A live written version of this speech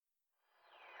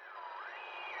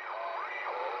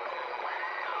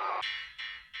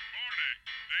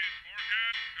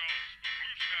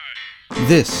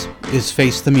This is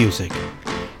Face the Music,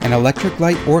 an Electric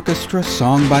Light Orchestra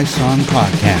song-by-song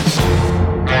podcast.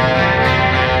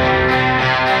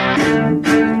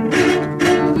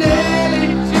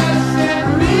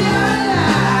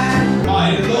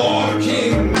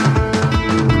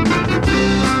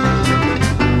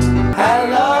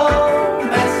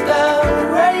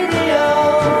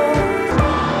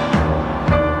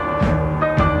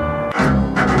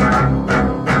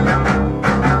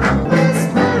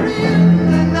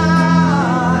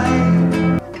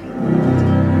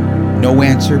 No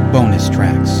Answer bonus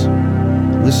tracks,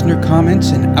 listener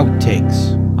comments and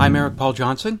outtakes. I'm Eric Paul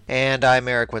Johnson. And I'm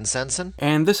Eric Winsenson.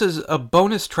 And this is a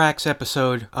bonus tracks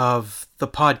episode of the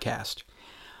podcast.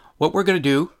 What we're going to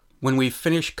do when we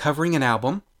finish covering an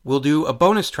album, we'll do a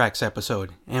bonus tracks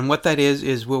episode. And what that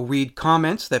is we'll read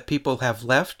comments that people have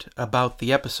left about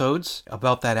the episodes,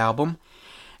 about that album.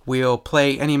 We'll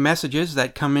play any messages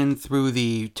that come in through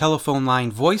the telephone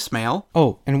line voicemail.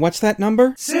 Oh, and what's that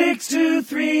number?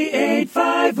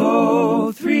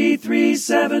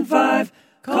 623-850-3375.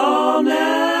 Call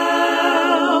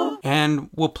now. And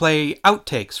we'll play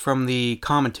outtakes from the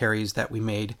commentaries that we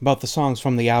made about the songs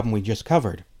from the album we just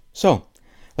covered. So,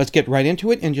 let's get right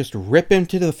into it and just rip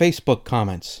into the Facebook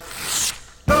comments.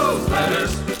 Those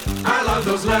letters, I love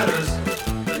those letters.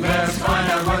 Let's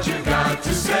find out what you got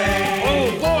to say.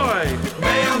 Oh boy!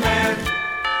 Mailman,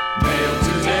 mail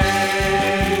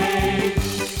today.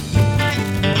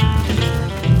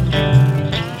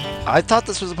 I thought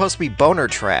this was supposed to be boner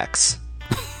tracks.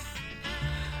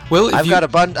 Well, I've got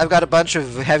a bunch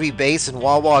of heavy bass and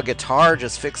wah-wah guitar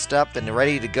just fixed up and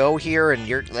ready to go here,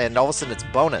 and all of a sudden it's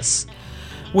bonus.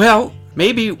 Well,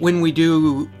 maybe when we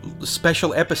do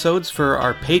special episodes for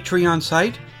our Patreon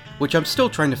site, which I'm still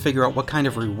trying to figure out what kind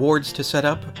of rewards to set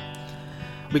up,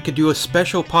 we could do a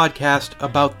special podcast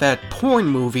about that porn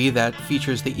movie that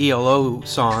features the ELO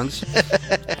songs,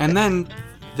 and then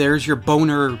there's your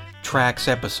boner tracks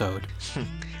episode.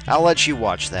 I'll let you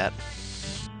watch that.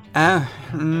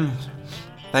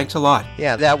 Thanks a lot.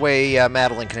 Yeah, that way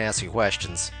Madeline can ask you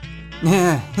questions.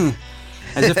 As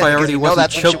if I already wasn't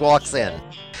that's when she walks in.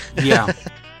 Yeah,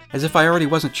 as if I already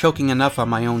wasn't choking enough on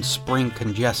my own spring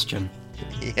congestion.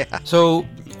 Yeah. So,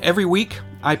 every week,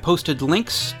 I posted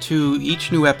links to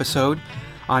each new episode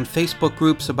on Facebook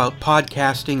groups about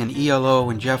podcasting and ELO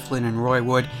and Jeff Lynne and Roy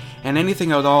Wood, and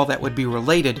anything at all that would be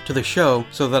related to the show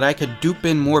so that I could dupe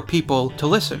in more people to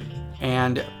listen.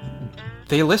 And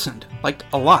they listened, like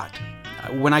a lot.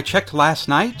 When I checked last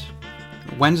night,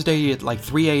 Wednesday at like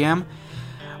 3 a.m.,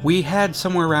 we had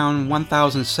somewhere around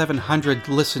 1,700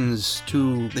 listens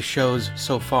to the shows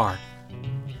so far.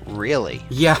 Really?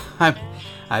 Yeah, I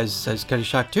was kind of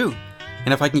shocked too.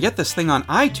 And if I can get this thing on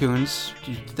iTunes,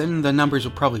 then the numbers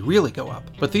will probably really go up.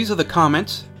 But these are the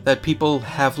comments that people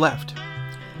have left.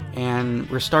 And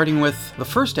we're starting with the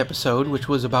first episode, which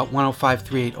was about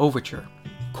 10538 Overture.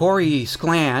 Corey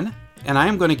Sklan, and I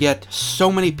am going to get so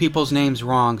many people's names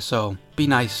wrong, so be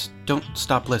nice, don't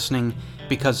stop listening,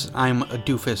 because I'm a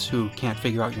doofus who can't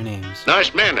figure out your names.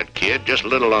 Nice mannered, kid, just a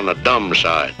little on the dumb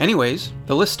side. Anyways,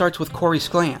 the list starts with Corey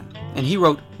Sklan, and he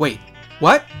wrote, wait,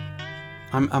 what?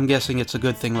 I'm guessing it's a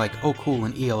good thing like, oh cool,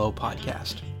 an ELO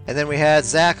podcast. And then we had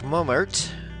Zach Mummert,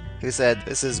 who said,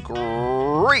 this is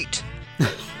great.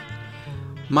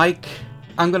 Mike,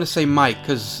 I'm going to say Mike,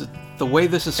 because the way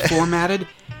this is formatted,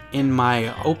 in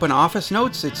my open office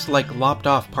notes, it's like lopped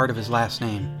off part of his last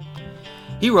name.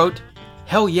 He wrote,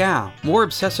 hell yeah, more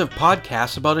obsessive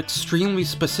podcasts about extremely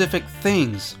specific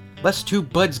things. Let's do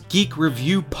Bud's Geek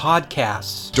Review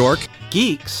podcasts. Dork.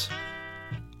 Geeks?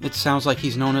 It sounds like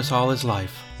he's known us all his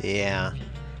life. Yeah.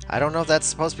 I don't know if that's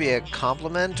supposed to be a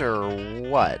compliment or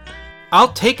what.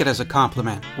 I'll take it as a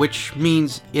compliment, which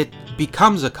means it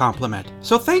becomes a compliment.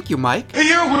 So thank you, Mike.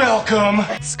 You're welcome.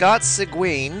 Scott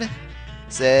Seguin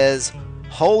says,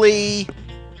 holy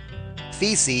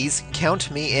feces,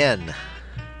 count me in.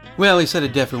 Well, he said a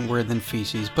different word than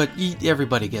feces, but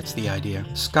everybody gets the idea.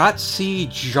 Scott C.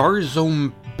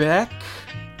 Jarzombeck.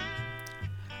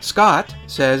 Scott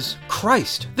says,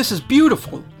 Christ, this is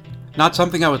beautiful. Not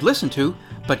something I would listen to,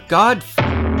 but God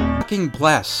fucking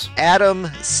bless. Adam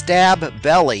Stab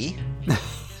Belly.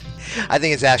 I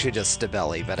think it's actually just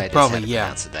Stabelli, but I just Probably, had to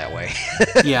pronounce it that way.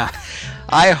 Yeah.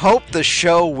 I hope the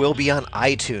show will be on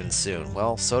iTunes soon.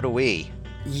 Well, so do we.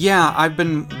 Yeah, I've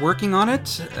been working on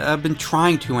it. I've been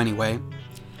trying to anyway.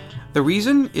 The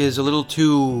reason is a little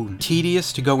too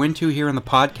tedious to go into here in the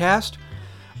podcast,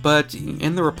 but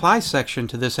in the reply section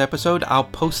to this episode, I'll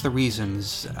post the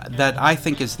reasons that I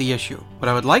think is the issue. What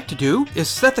I would like to do is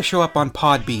set the show up on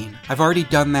Podbean. I've already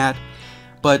done that,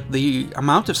 but the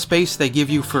amount of space they give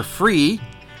you for free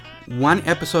one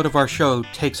episode of our show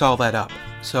takes all that up.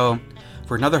 So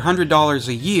for another $100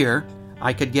 a year,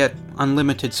 I could get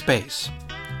unlimited space.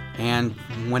 And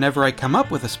whenever I come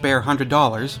up with a spare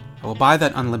 $100, I will buy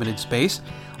that unlimited space,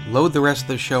 load the rest of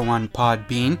the show on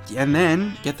Podbean, and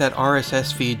then get that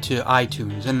RSS feed to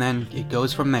iTunes, and then it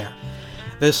goes from there.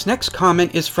 This next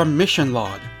comment is from Mission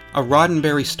Log, a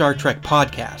Roddenberry Star Trek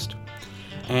podcast.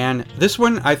 And this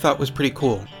one I thought was pretty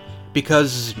cool,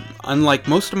 because unlike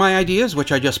most of my ideas,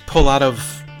 which I just pull out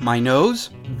of my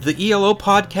nose, the ELO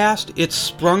podcast, it's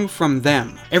sprung from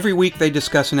them. Every week they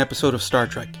discuss an episode of Star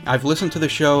Trek. I've listened to the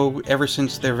show ever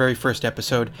since their very first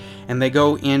episode, and they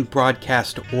go in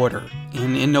broadcast order.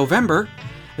 In November,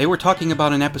 they were talking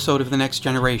about an episode of The Next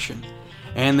Generation,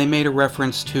 and they made a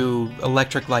reference to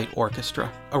Electric Light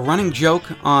Orchestra. A running joke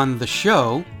on the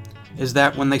show is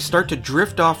that when they start to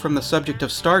drift off from the subject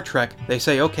of Star Trek, they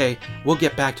say, okay, we'll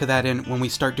get back to that when we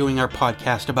start doing our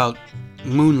podcast about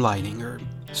moonlighting or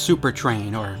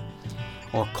Supertrain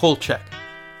or Kolchak.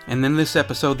 And then this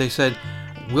episode they said,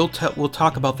 we'll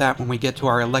talk about that when we get to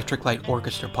our Electric Light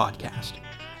Orchestra podcast.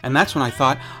 And that's when I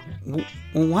thought, well,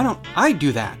 why don't I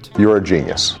do that? You're a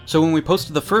genius. So when we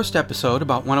posted the first episode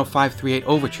about 10538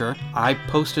 Overture, I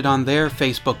posted on their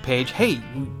Facebook page, hey,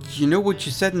 you know what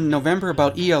you said in November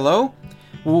about ELO?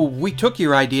 Well, we took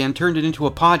your idea and turned it into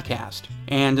a podcast.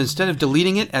 And instead of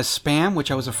deleting it as spam, which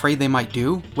I was afraid they might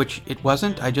do, which it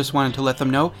wasn't, I just wanted to let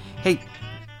them know, hey,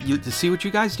 you see what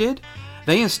you guys did?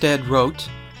 They instead wrote,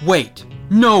 wait,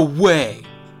 no way!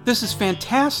 This is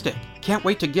fantastic! Can't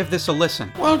wait to give this a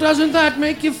listen. Well, doesn't that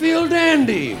make you feel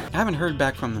dandy? I haven't heard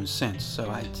back from them since, so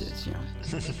I don't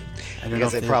know.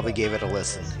 Because they probably gave it a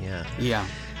listen, yeah. Yeah.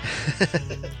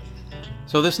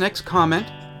 So this next comment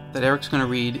that Eric's going to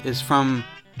read is from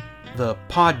the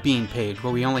Podbean page,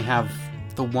 where we only have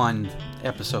the one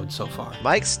episode so far.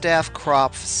 Mike Staff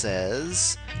Kropf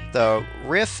says, the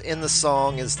riff in the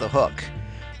song is the hook.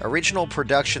 Original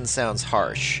production sounds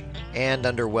harsh and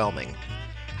underwhelming.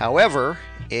 However,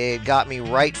 it got me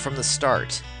right from the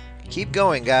start. Keep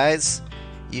going, guys.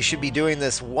 You should be doing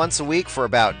this once a week for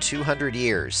about 200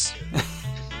 years.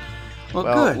 Well,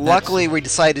 good. Luckily we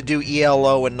decided to do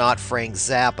ELO and not Frank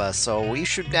Zappa, so we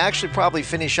should actually probably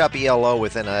finish up ELO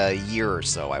within a year or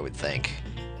so, I would think.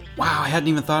 Wow, I hadn't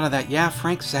even thought of that. Yeah,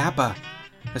 Frank Zappa.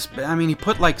 I mean, he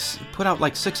put out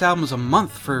like 6 albums a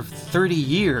month for 30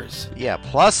 years. Yeah,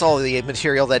 plus all the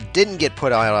material that didn't get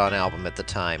put out on album at the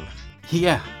time.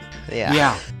 Yeah.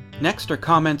 Yeah. Next are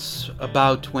comments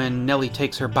about when Nellie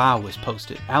Takes Her Bow was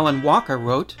posted. Alan Walker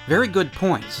wrote, very good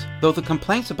points, though the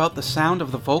complaints about the sound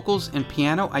of the vocals and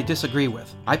piano I disagree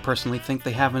with. I personally think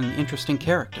they have an interesting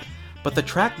character. But the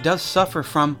track does suffer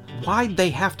from why'd they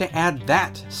have to add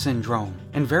that syndrome,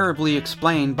 invariably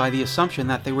explained by the assumption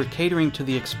that they were catering to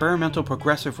the experimental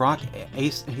progressive rock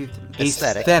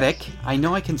aesthetic. I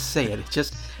know I can say it, it's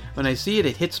just when I see it,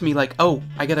 it hits me like, oh,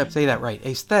 I gotta say that right.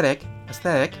 Aesthetic,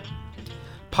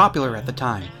 popular at the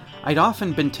time. I'd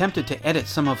often been tempted to edit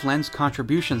some of Len's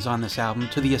contributions on this album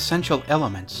to the essential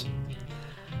elements.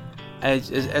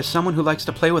 As someone who likes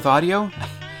to play with audio,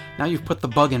 now you've put the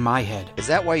bug in my head. Is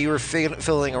that why you were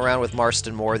fiddling around with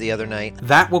Marston Moore the other night?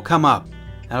 That will come up.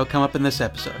 That'll come up in this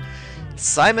episode.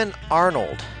 Simon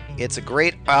Arnold. It's a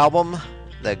great album.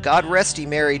 The God Rest Ye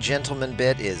Merry Gentlemen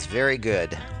bit is very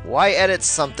good. Why edit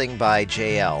something by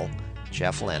JL?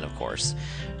 Jeff Lynne, of course.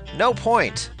 No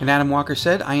point. And Adam Walker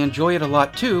said, I enjoy it a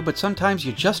lot too, but sometimes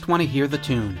you just want to hear the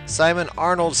tune. Simon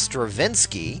Arnold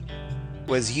Stravinsky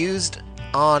was used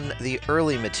on the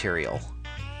early material.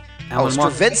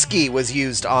 Stravinsky was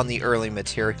used on the early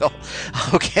material.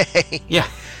 Okay. Yeah.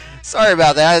 Sorry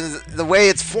about that. The way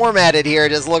it's formatted here,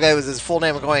 just look at it was his full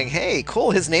name and going, hey,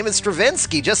 cool, his name is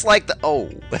Stravinsky, just like the... Oh.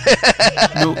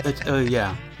 No,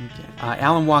 yeah. Okay.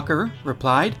 Alan Walker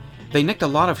replied, they nicked a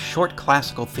lot of short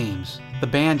classical themes. The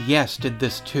band Yes did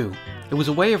this too. It was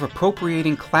a way of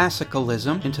appropriating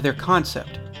classicalism into their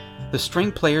concept. The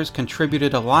string players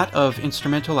contributed a lot of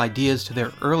instrumental ideas to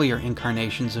their earlier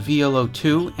incarnations of ELO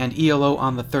 2 and ELO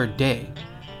on the Third Day.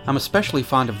 I'm especially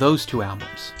fond of those two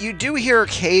albums. You do hear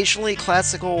occasionally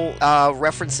classical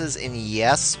references in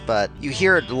Yes, but you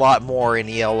hear it a lot more in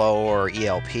ELO or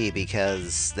ELP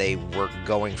because they were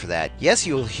going for that. Yes,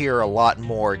 you'll hear a lot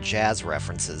more jazz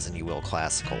references than you will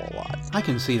classical a lot. I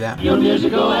can see that. Your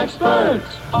musical expert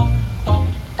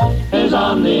is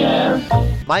on the air.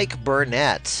 Mike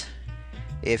Burnett.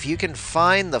 If you can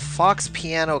find the Fox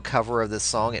piano cover of this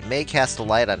song, it may cast a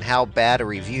light on how bad a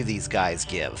review these guys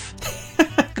give.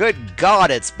 Good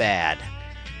God, it's bad.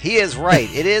 He is right.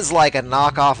 It is like a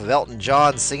knockoff of Elton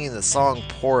John singing the song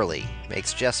poorly.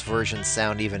 Makes Jeff's version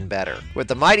sound even better. With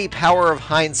the mighty power of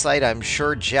hindsight, I'm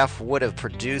sure Jeff would have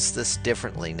produced this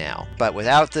differently now. But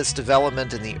without this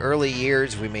development in the early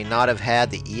years, we may not have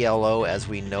had the ELO as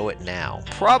we know it now.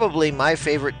 Probably my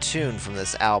favorite tune from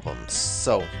this album.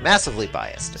 So massively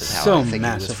biased is how I think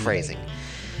he was phrasing.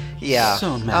 Yeah.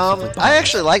 So massively biased. I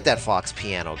actually like that Fox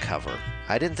piano cover.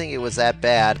 I didn't think it was that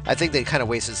bad. I think they kind of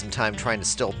wasted some time trying to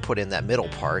still put in that middle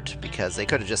part, because they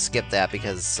could have just skipped that,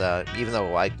 because even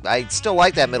though I still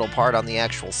like that middle part on the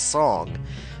actual song,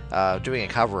 doing a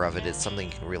cover of it is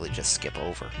something you can really just skip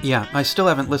over. Yeah, I still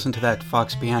haven't listened to that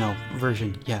Fox piano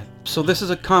version yet. So this is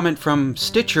a comment from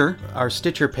Stitcher, our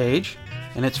Stitcher page,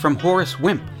 and it's from Horace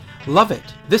Wimp. Love it.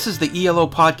 This is the ELO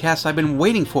podcast I've been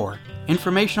waiting for.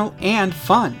 Informational and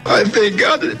fun. I thank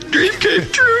God the dream came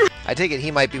true. I take it he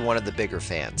might be one of the bigger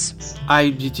fans.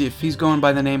 If he's going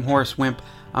by the name Horace Wimp,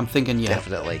 I'm thinking yeah.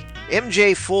 Definitely.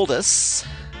 MJ fooled us.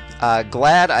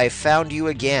 Glad I found you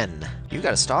again. You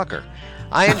got a stalker.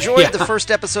 I enjoyed the first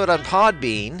episode on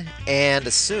Podbean and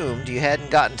assumed you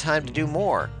hadn't gotten time to do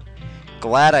more.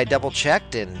 Glad I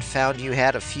double-checked and found you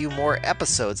had a few more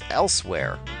episodes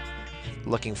elsewhere.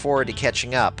 Looking forward to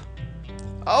catching up.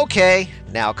 Okay,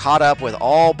 now caught up with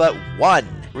all but one.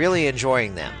 Really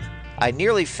enjoying them. I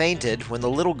nearly fainted when the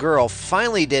little girl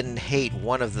finally didn't hate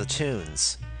one of the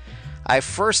tunes. I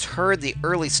first heard the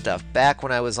early stuff back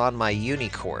when I was on my uni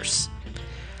course.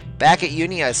 Back at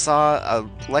uni, I saw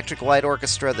Electric Light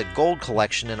Orchestra, the Gold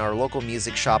Collection, in our local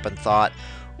music shop and thought,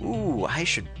 ooh, I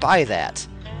should buy that.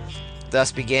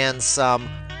 Thus began some,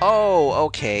 oh,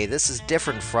 okay, this is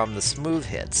different from the smooth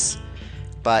hits.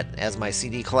 But as my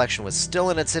CD collection was still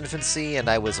in its infancy and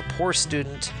I was a poor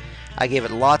student, I gave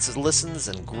it lots of listens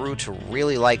and grew to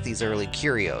really like these early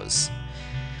curios.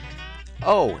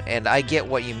 Oh, and I get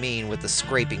what you mean with the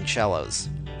scraping cellos,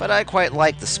 but I quite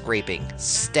like the scraping,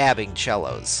 stabbing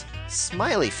cellos.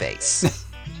 Smiley face.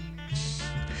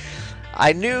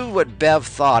 I knew what Bev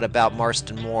thought about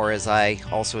Marston Moore as I,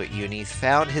 also at uni,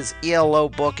 found his ELO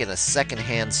book in a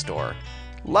second-hand store.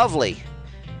 Lovely.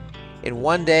 In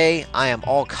one day, I am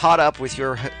all caught up with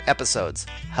your episodes.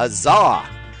 Huzzah!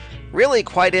 Really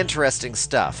quite interesting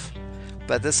stuff.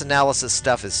 But this analysis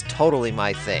stuff is totally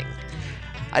my thing.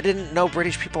 I didn't know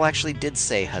British people actually did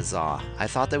say huzzah. I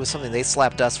thought that was something they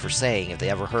slapped us for saying if they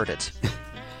ever heard it.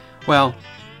 Well,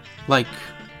 like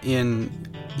in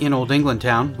Old England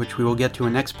Town, which we will get to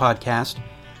in next podcast,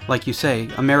 like you say,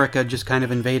 America just kind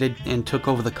of invaded and took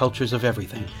over the cultures of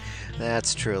everything.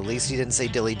 That's true. At least he didn't say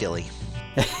dilly dilly.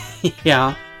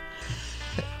 Yeah.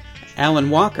 Alan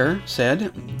Walker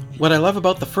said, what I love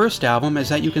about the first album is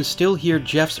that you can still hear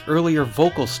Jeff's earlier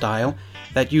vocal style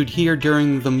that you'd hear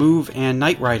during the Move and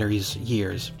Knight Riders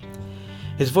years.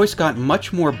 His voice got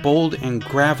much more bold and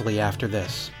gravelly after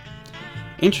this.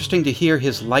 Interesting to hear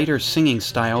his lighter singing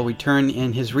style return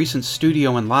in his recent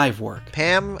studio and live work.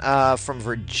 Pam from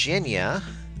Virginia,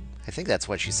 I think that's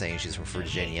what she's saying, she's from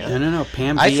Virginia. No,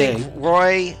 Pam I VA. think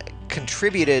Roy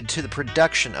contributed to the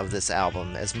production of this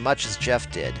album as much as Jeff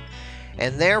did,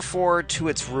 and therefore to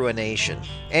its ruination.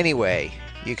 Anyway,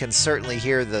 you can certainly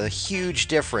hear the huge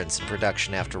difference in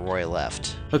production after Roy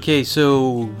left. Okay,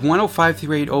 so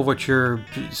 10538 Overture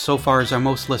so far is our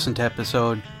most listened to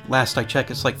episode. Last I checked,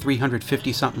 it's like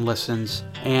 350-something listens.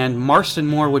 And Marston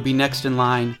Moore would be next in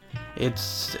line.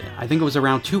 I think it was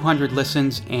around 200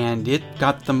 listens, and it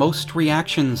got the most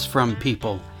reactions from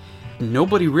people.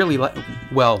 Nobody really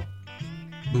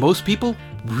most people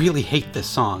really hate this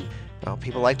song. Well,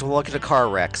 people like to look at a car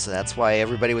wreck, so that's why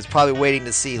everybody was probably waiting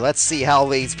to see. Let's see how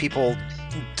these people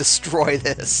destroy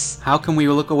this. How can we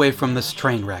look away from this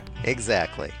train wreck?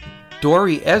 Exactly.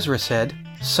 Dory Ezra said,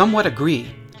 somewhat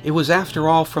agree. It was after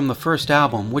all from the first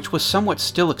album, which was somewhat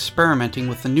still experimenting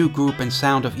with the new group and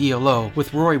sound of ELO,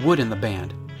 with Roy Wood in the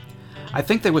band. I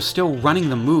think they were still running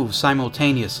the Move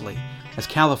simultaneously, as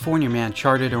California Man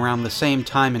charted around the same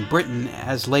time in Britain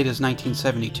as late as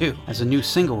 1972, as a new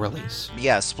single release.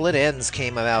 Yeah, Split Ends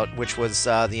came out, which was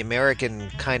the American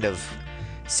kind of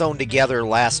sewn together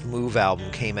last Move album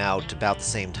came out about the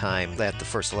same time that the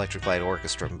first Electric Light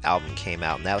Orchestra album came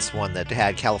out, and that was one that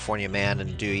had California Man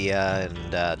and Do Ya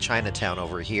and Chinatown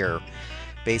over here,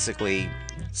 basically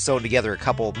sewn together a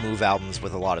couple of Move albums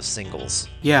with a lot of singles.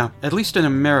 Yeah, at least in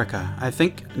America. I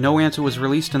think No Answer was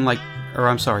released in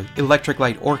Electric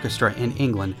Light Orchestra in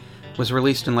England was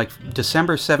released in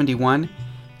December 71,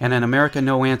 and in America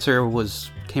No Answer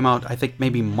came out I think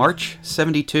maybe March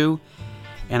 72,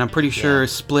 and I'm pretty sure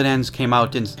Split Ends came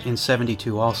out in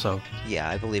 72 also. Yeah,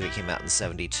 I believe it came out in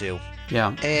 72.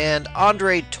 Yeah. And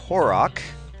Andre Torok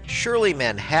Surely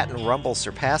Manhattan Rumble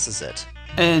surpasses it.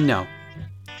 No.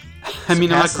 I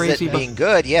mean, I'm not Surpasses crazy, it but... being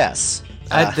good, yes.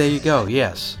 There you go,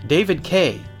 yes. David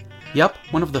K. Yup,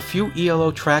 one of the few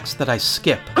ELO tracks that I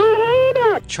skip.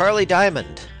 Charlie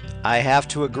Diamond. I have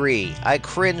to agree. I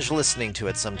cringe listening to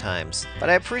it sometimes, but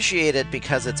I appreciate it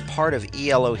because it's part of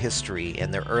ELO history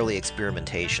and their early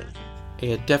experimentation.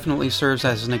 It definitely serves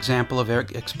as an example of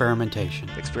experimentation.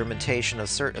 Experimentation of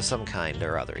some kind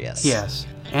or other, yes. Yes.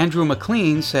 Andrew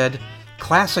McLean said,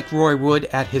 classic Roy Wood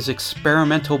at his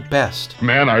experimental best.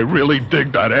 Man, I really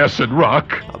dig that acid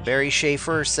rock. Barry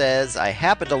Schaefer says, I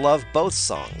happen to love both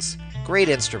songs. Great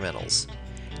instrumentals.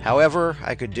 However,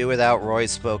 I could do without Roy's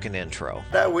spoken intro.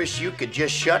 I wish you could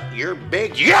just shut your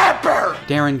big yapper!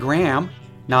 Darren Graham,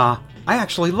 nah, I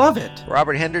actually love it.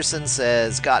 Robert Henderson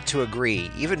says, got to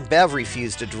agree. Even Bev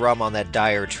refused to drum on that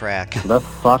Dyer track. This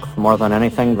sucks more than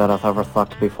anything that has ever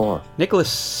sucked before. Nicholas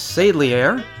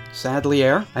Sadlier,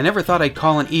 I never thought I'd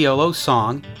call an ELO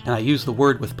song, and I use the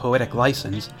word with poetic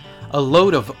license, a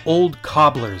load of old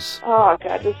cobblers. Oh,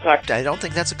 God, this sucks. I don't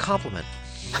think that's a compliment.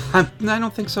 I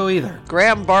don't think so either.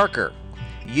 Graham Barker,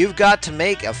 you've got to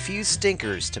make a few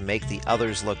stinkers to make the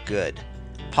others look good.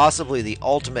 Possibly the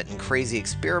ultimate and crazy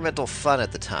experimental fun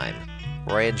at the time.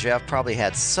 Roy and Jeff probably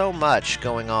had so much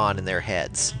going on in their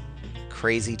heads.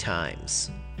 Crazy times.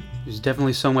 There's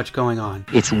definitely so much going on.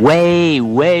 It's way,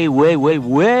 way, way, way,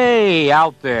 way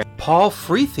out there. Paul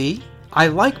Freethy, I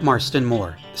like Marston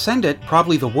Moore. Send It,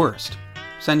 probably the worst.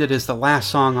 Send It is the last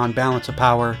song on Balance of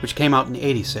Power, which came out in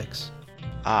 '86.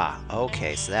 Ah,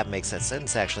 okay, so that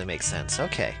sentence actually makes sense.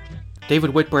 Okay.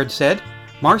 David Whitbird said,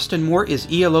 Marston Moore is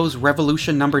ELO's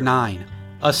Revolution number 9.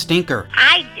 A stinker.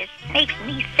 Just makes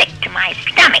me sick to my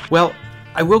stomach. Well,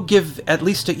 I will give at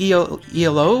least to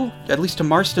ELO, at least to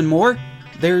Marston Moore,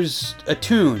 there's a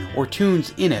tune or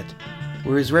tunes in it.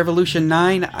 Whereas Revolution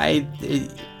 9,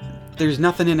 there's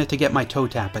nothing in it to get my toe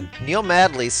tapping. Neil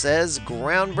Madley says,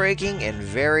 groundbreaking and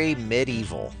very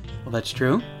medieval. Well, that's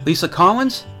true. Lisa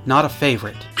Collins, not a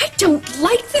favorite. I don't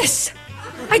like this.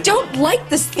 I don't like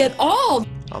this at all.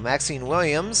 Well, Maxine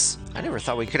Williams, I never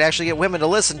thought we could actually get women to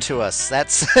listen to us.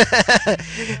 That's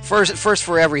first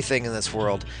for everything in this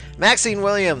world. Maxine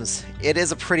Williams, it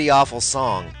is a pretty awful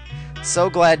song.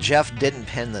 So glad Jeff didn't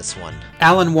pen this one.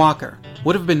 Alan Walker,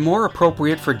 would have been more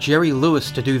appropriate for Jerry Lewis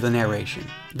to do the narration.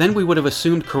 Then we would have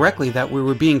assumed correctly that we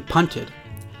were being punted.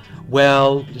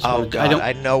 Well, oh God,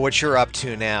 I know what you're up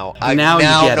to now. I now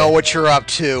know what you're up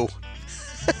to.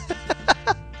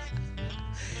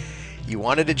 You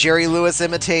wanted a Jerry Lewis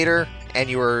imitator, and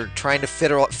you were trying to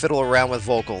fiddle around with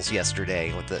vocals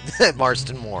yesterday with the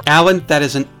Marston Moore. Alan, that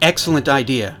is an excellent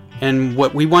idea. And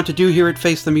what we want to do here at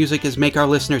Face the Music is make our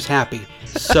listeners happy.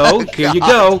 So, here you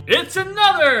go. It's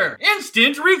another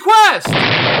instant request!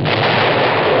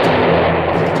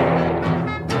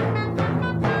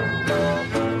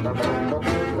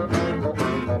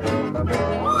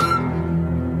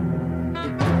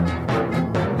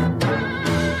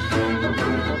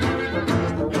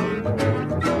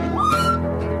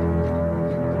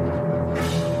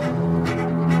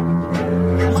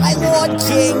 My Lord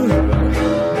King,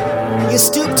 you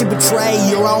stoop to betray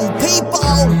your own people.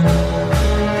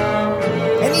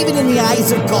 And even in the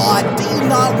eyes of God, do you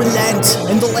not relent?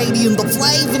 And the lady in the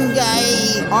flavin'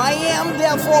 gay, I am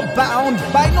therefore bound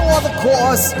by no other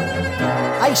course.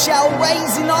 I shall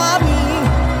raise an army.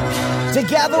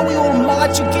 Together we will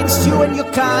march against you and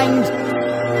your kind.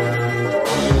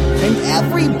 And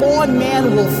every born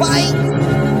man will fight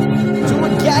to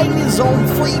regain his own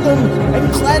freedom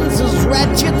and cleanse his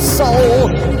wretched soul.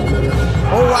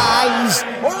 Arise,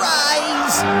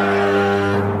 arise!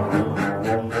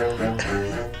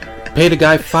 Paid a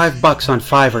guy $5 on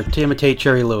Fiverr to imitate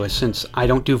Jerry Lewis, since I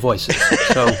don't do voices.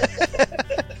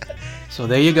 So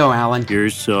there you go, Alan. Your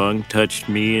song touched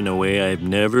me in a way I've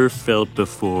never felt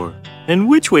before. And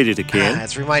which way did it, Ken?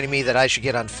 It's reminding me that I should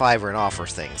get on Fiverr and offer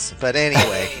things. But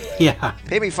anyway. Yeah.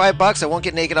 Pay me $5, I won't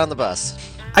get naked on the bus.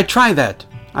 I try that.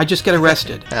 I just get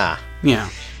arrested. Ah. Yeah.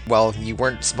 Well, you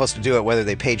weren't supposed to do it whether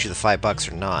they paid you the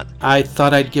 $5 or not. I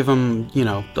thought I'd give them,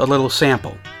 a little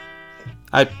sample.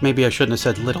 Maybe I shouldn't have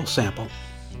said little sample.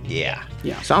 Yeah.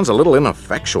 Sounds a little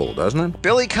ineffectual, doesn't it?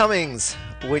 Billy Cummings,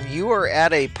 when you are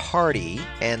at a party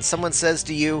and someone says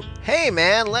to you, hey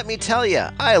man, let me tell you,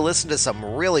 I listen to some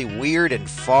really weird and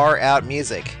far out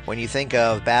music. When you think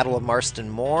of Battle of Marston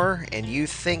Moor and you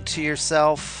think to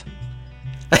yourself,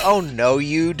 oh no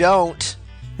you don't,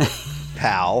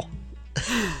 pal.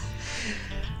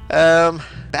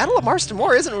 Battle of Marston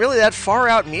Moor isn't really that far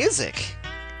out music.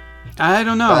 I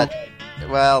don't know.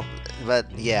 But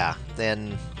yeah,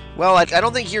 then... Well, I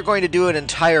don't think you're going to do an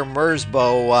entire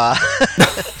Mersbo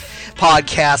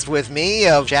podcast with me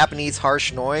of Japanese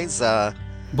harsh noise.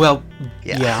 Well,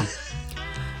 yeah.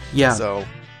 So,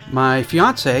 my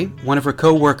fiance, one of her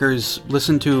co-workers,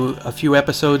 listened to a few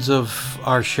episodes of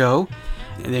our show.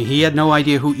 And he had no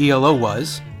idea who ELO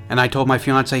was. And I told my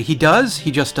fiance, he does,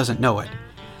 he just doesn't know it.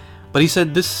 But he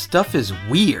said, this stuff is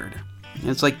weird. And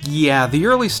it's like, yeah, the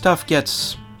early stuff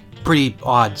gets pretty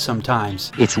odd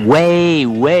sometimes. It's way,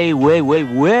 way, way, way,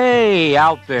 way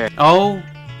out there.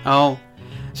 Oh.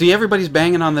 See, everybody's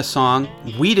banging on this song.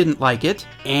 We didn't like it,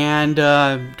 and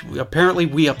apparently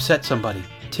we upset somebody.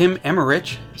 Tim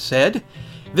Emmerich said,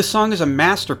 this song is a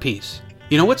masterpiece.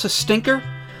 You know what's a stinker?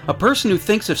 A person who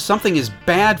thinks if something is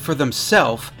bad for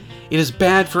themselves, it is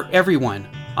bad for everyone.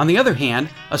 On the other hand,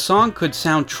 a song could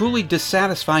sound truly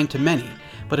dissatisfying to many,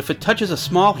 but if it touches a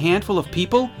small handful of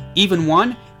people, even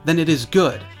one, then it is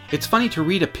good. It's funny to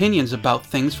read opinions about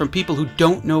things from people who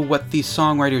don't know what these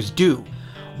songwriters do.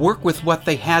 Work with what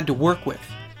they had to work with.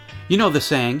 You know the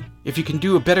saying, if you can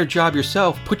do a better job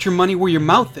yourself, put your money where your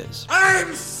mouth is.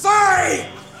 I'm sorry,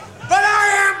 but I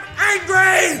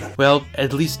am angry! Well,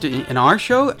 at least in our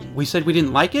show, we said we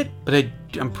didn't like it, but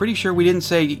I'm pretty sure we didn't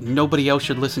say nobody else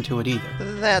should listen to it either.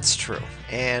 That's true,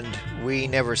 and we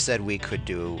never said we could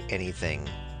do anything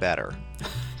better.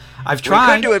 I've tried.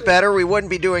 We could do it better, we wouldn't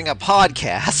be doing a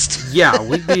podcast. Yeah,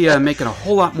 we'd be making a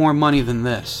whole lot more money than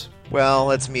this.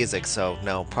 Well, it's music, so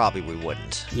no, probably we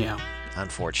wouldn't. Yeah.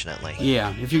 Unfortunately.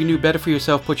 Yeah, if you can do better for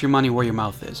yourself, put your money where your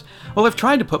mouth is. Well, I've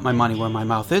tried to put my money where my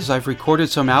mouth is. I've recorded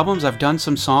some albums, I've done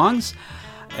some songs.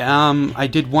 I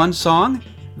did one song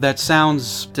that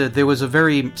sounds, there was a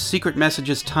very Secret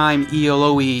Messages Time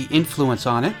ELO-y influence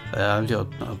on it.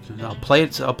 I'll play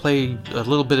it. I'll play a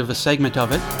little bit of a segment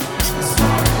of it.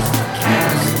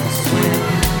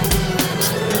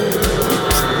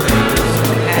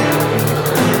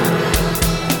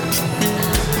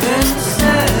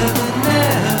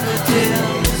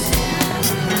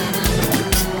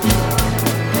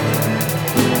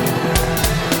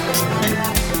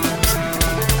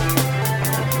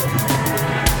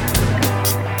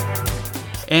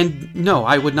 And no,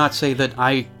 I would not say that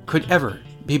I could ever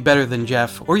be better than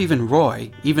Jeff or even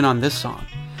Roy, even on this song.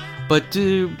 But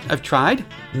I've tried.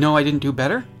 No, I didn't do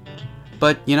better.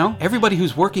 But, you know, everybody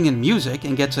who's working in music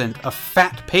and gets a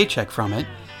fat paycheck from it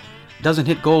doesn't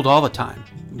hit gold all the time.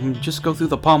 Just go through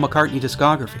the Paul McCartney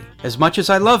discography. As much as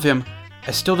I love him,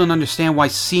 I still don't understand why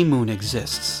Sea Moon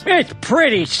exists. It's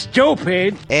pretty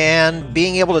stupid. And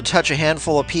being able to touch a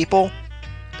handful of people,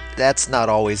 that's not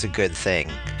always a good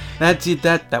thing.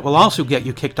 That will also get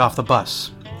you kicked off the bus,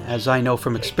 as I know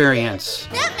from experience.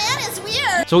 That man is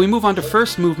weird! So we move on to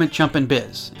First Movement Jumpin'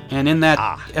 Biz. And in that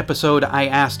episode, I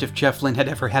asked if Jeff Lynne had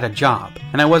ever had a job.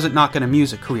 And I wasn't knocking a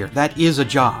music career. That is a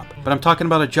job. But I'm talking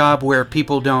about a job where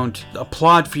people don't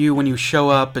applaud for you when you show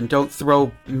up and don't throw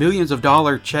millions of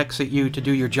dollar checks at you to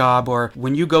do your job. Or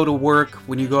when you go to work,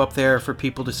 when you go up there for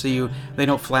people to see you, they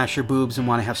don't flash your boobs and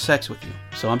want to have sex with you.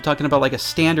 So I'm talking about like a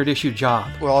standard issue job.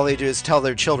 Well, all they do is tell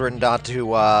their children not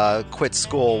to quit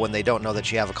school when they don't know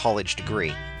that you have a college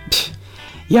degree.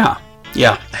 Yeah.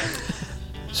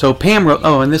 So Pam wrote,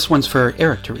 and this one's for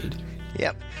Eric to read.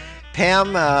 Yep.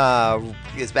 Pam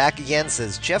is back again,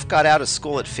 says, Jeff got out of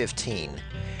school at 15.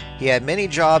 He had many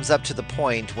jobs up to the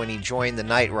point when he joined the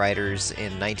Night Riders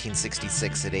in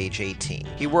 1966 at age 18.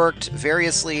 He worked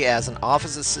variously as an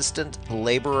office assistant,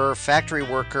 laborer, factory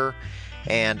worker,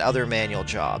 and other manual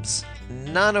jobs,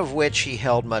 none of which he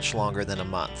held much longer than a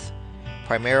month,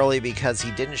 primarily because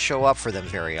he didn't show up for them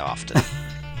very often.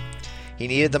 He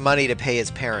needed the money to pay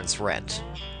his parents' rent,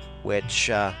 which,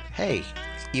 hey,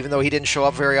 even though he didn't show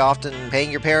up very often, paying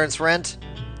your parents' rent,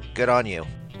 good on you.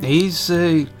 He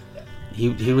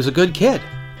was a good kid.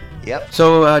 Yep.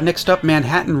 So next up,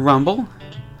 Manhattan Rumble.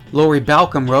 Lori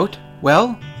Balcom wrote,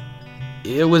 well,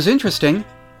 it was interesting,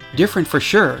 different for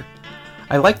sure.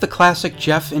 I like the classic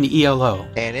Jeff and ELO.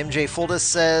 And MJ Fuldis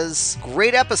says,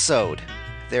 great episode.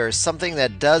 There is something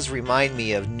that does remind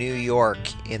me of New York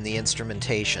in the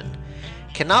instrumentation.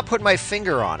 Cannot put my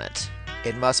finger on it.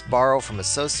 It must borrow from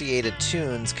associated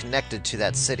tunes connected to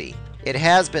that city. It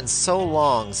has been so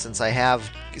long since I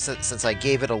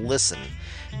gave it a listen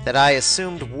that I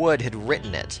assumed Wood had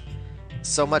written it.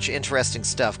 So much interesting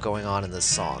stuff going on in this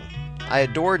song. I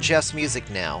adore Jeff's music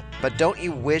now, but don't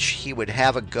you wish he would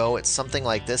have a go at something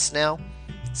like this now?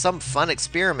 Some fun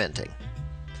experimenting.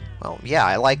 Well, yeah,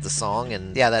 I like the song,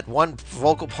 and yeah, that one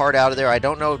vocal part out of there, I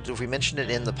don't know if we mentioned it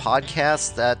in the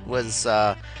podcast, that was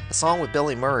a song with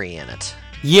Billy Murray in it.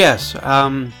 Yes,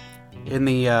 in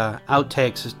the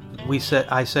outtakes,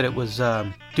 I said it was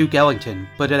Duke Ellington,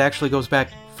 but it actually goes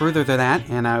back further than that,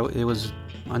 and it was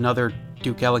another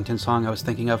Duke Ellington song I was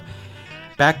thinking of.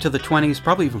 back to the 20s,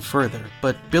 probably even further.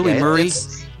 But Billy Murray...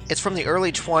 It's from the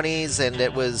early 20s, and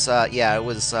it was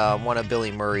one of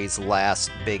Billy Murray's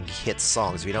last big hit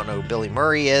songs. If you don't know who Billy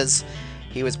Murray is,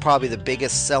 he was probably the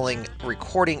biggest selling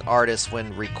recording artist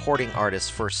when recording artists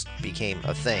first became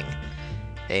a thing.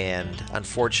 And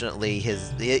unfortunately,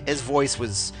 his voice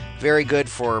was very good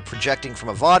for projecting from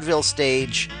a vaudeville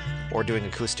stage or doing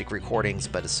acoustic recordings,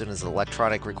 but as soon as the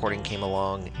electronic recording came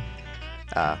along,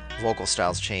 vocal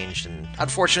styles changed, and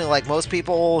unfortunately, like most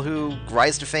people who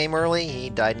rise to fame early, he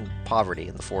died in poverty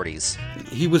in the 40s.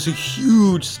 He was a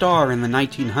huge star in the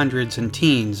 1900s and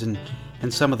teens and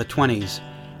some of the 20s,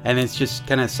 and it's just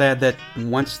kind of sad that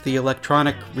once the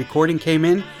electronic recording came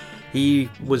in, he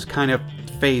was kind of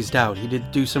phased out. He did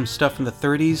do some stuff in the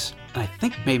 30s, and I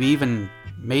think maybe even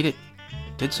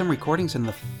did some recordings in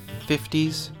the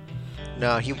 50s.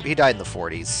 No, he died in the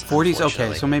 40s. 40s?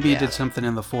 Okay, so maybe he did something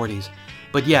in the 40s.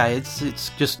 But yeah, it's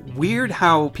just weird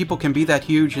how people can be that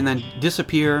huge and then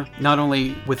disappear, not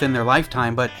only within their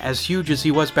lifetime, but as huge as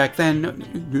he was back then,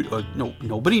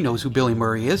 nobody knows who Billy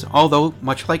Murray is, although,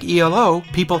 much like ELO,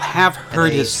 people have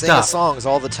heard his stuff. They sing his songs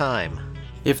all the time.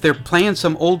 If they're playing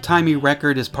some old-timey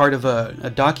record as part of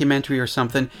a documentary or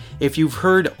something, if you've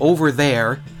heard Over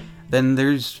There, then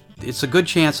it's a good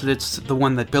chance that it's the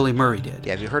one that Billy Murray did.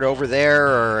 Yeah, have you heard Over There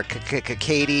or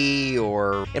Katie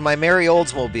or In My Merry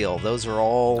Oldsmobile? Those are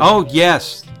all... Oh,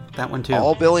 yes, that one too.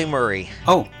 All Billy Murray.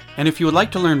 Oh, and if you would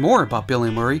like to learn more about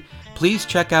Billy Murray, please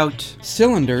check out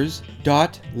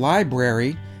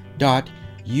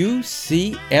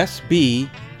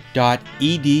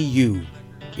cylinders.library.ucsb.edu.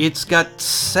 It's got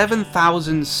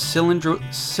 7,000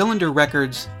 cylinder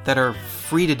records that are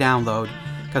free to download,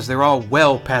 because they're all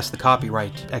well past the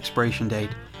copyright expiration date.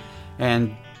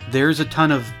 And there's a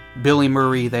ton of Billy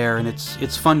Murray there, and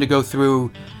it's fun to go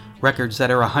through records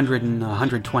that are 100 and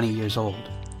 120 years old.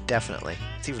 Definitely.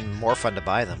 It's even more fun to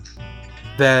buy them.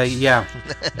 Yeah.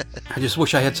 I just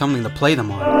wish I had something to play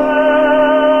them on.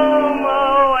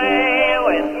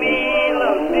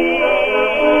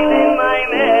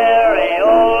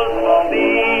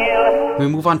 We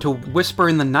move on to Whisper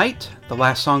in the Night, the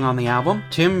last song on the album.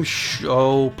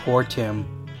 Oh, poor Tim.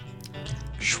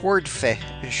 Schwerdfager.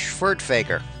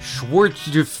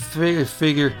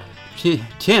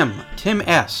 Tim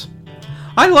S.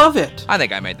 I love it. I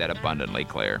think I made that abundantly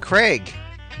clear. Craig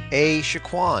A.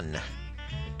 Shaquan.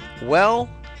 Well,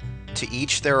 to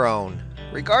each their own.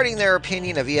 Regarding their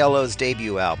opinion of ELO's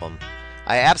debut album,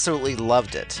 I absolutely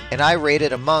loved it, and I rate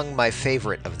it among my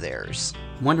favorite of theirs.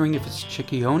 Wondering if it's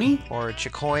Ciccione or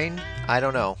Chicoine. I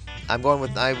don't know. I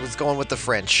was going with the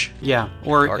French. Yeah,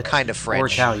 or kind of French or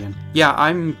Italian. Yeah,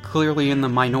 I'm clearly in the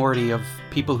minority of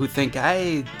people who think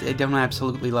I don't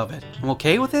absolutely love it. I'm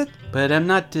okay with it, but I'm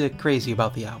not crazy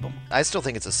about the album. I still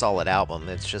think it's a solid album.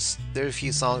 It's just there's a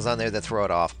few songs on there that throw it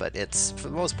off, but it's for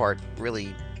the most part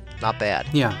really not bad.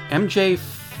 Yeah, MJ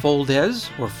Foldes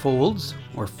or Folds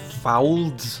or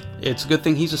Foulds. It's a good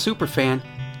thing he's a super fan.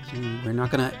 We're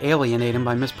not going to alienate him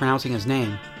by mispronouncing his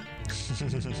name.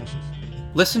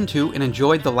 Listened to and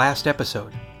enjoyed the last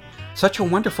episode. Such a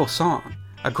wonderful song.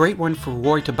 A great one for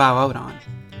Roy to bow out on.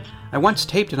 I once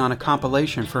taped it on a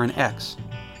compilation for an ex.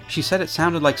 She said it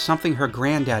sounded like something her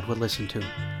granddad would listen to.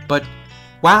 But,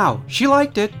 wow, she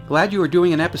liked it. Glad you were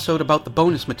doing an episode about the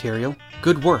bonus material.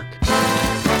 Good work.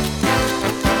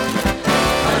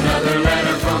 Another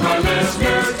letter from our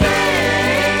listener.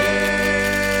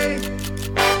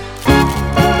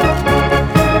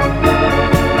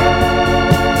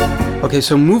 Okay,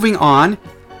 so moving on,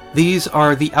 these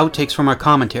are the outtakes from our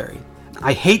commentary.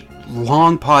 I hate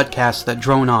long podcasts that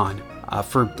drone on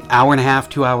for an hour and a half,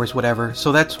 2 hours, whatever.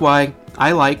 So that's why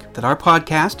I like that our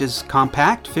podcast is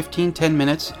compact, 10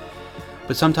 minutes,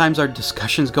 but sometimes our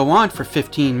discussions go on for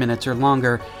 15 minutes or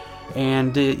longer,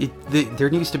 and there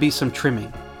needs to be some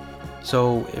trimming.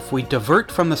 So if we divert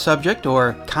from the subject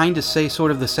or kind of say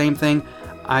sort of the same thing,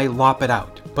 I lop it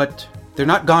out. But they're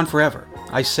not gone forever.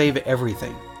 I save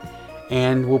everything.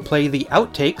 And we'll play the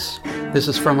outtakes. This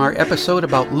is from our episode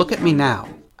about Look at Me Now.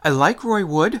 I like Roy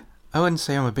Wood. I wouldn't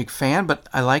say I'm a big fan, but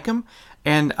I like him.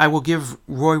 And I will give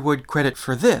Roy Wood credit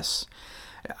for this.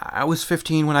 I was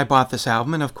 15 when I bought this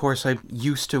album, and of course I'm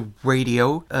used to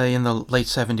radio in the late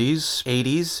 70s,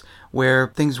 80s,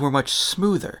 where things were much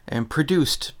smoother and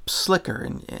produced slicker.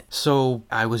 And so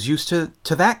I was used to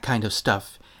that kind of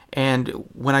stuff. And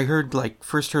when I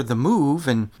first heard The Move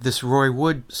and this Roy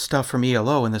Wood stuff from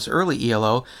ELO and this early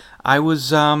ELO, I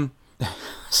was, it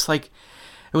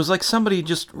was like somebody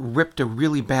just ripped a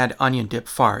really bad onion dip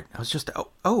fart. I was just,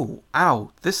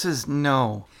 ow, this is,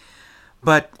 no.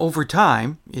 But over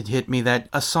time, it hit me that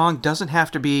a song doesn't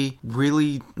have to be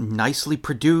really nicely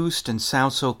produced and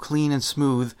sound so clean and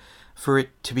smooth for it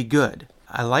to be good.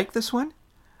 I like this one,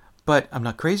 but I'm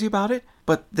not crazy about it.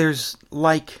 But there's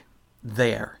like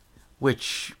there,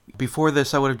 which before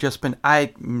this I would have just been,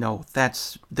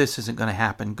 this isn't going to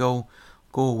happen. Go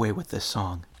away with this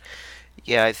song.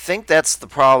 Yeah, I think that's the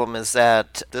problem, is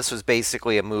that this was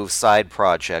basically a Move side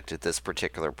project at this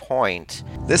particular point.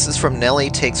 This is from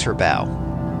Nellie Takes Her Bow.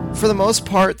 For the most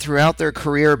part, throughout their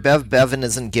career, Bev Bevan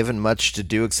isn't given much to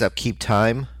do except keep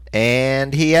time.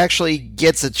 And he actually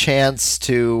gets a chance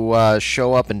to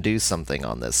show up and do something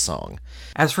on this song.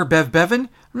 As for Bev Bevan,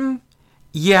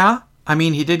 yeah. I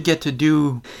mean, he did get to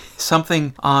do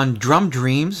something on Drum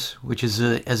Dreams, which is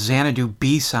a Xanadu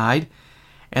B-side.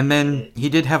 And then he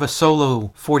did have a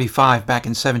solo 45 back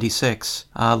in 76.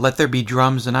 Let There Be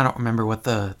Drums, and I don't remember what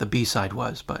the B-side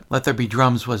was, but Let There Be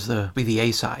Drums was the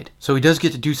A-side. So he does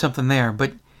get to do something there,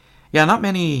 but yeah, not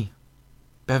many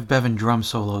Bev Bevan drum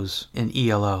solos in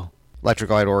ELO. Electric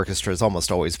Light Orchestra has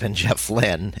almost always been Jeff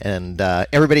Lynne, and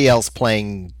everybody else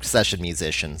playing session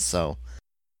musicians, so...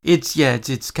 He does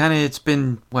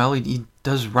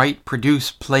write,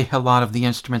 produce, play a lot of the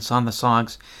instruments on the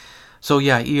songs. So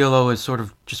yeah, ELO has sort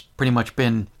of just pretty much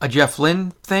been a Jeff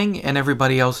Lynne thing, and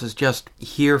everybody else is just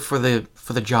here for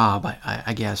the job,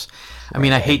 I guess. I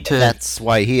mean, I hate to... That's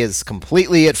why he is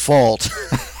completely at fault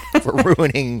for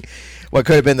ruining what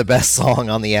could have been the best song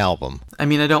on the album. I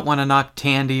mean, I don't want to knock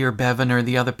Tandy or Bevan or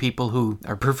the other people who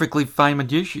are perfectly fine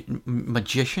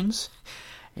magicians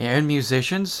and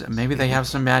musicians. Maybe they have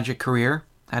some magic career.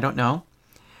 I don't know.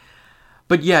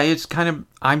 But yeah, it's kind of,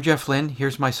 I'm Jeff Lynne,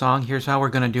 here's my song, here's how we're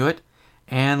going to do it,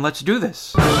 and let's do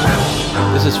this.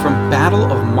 This is from Battle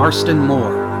of Marston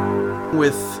Moor.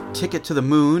 With Ticket to the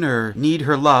Moon or Need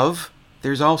Her Love,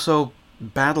 there's also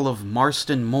Battle of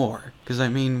Marston Moor. Because, I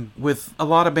mean, with a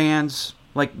lot of bands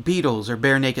like Beatles or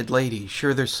Bare Naked Ladies,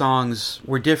 sure, their songs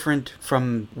were different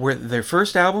from their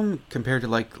first album compared to,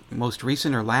 like, most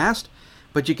recent or last,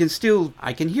 but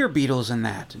I can hear Beatles in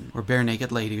that, or Bare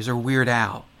Naked Ladies, or Weird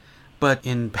Al. But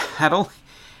in Battle,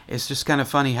 it's just kind of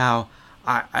funny how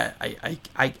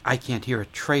I can't hear a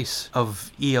trace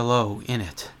of ELO in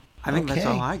it. I think that's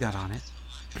all I got on it.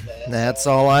 That's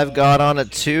all I've got on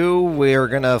it, too. We're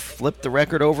going to flip the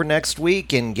record over next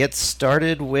week and get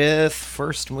started with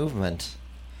First Movement.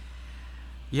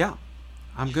 Yeah,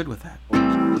 I'm good with that.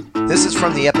 This is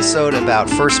from the episode about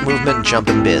First Movement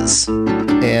Jumpin' Biz.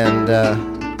 And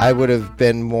I would have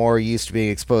been more used to being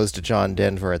exposed to John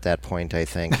Denver at that point, I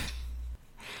think.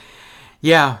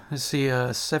 Yeah, let's see,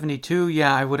 72,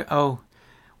 yeah, I would,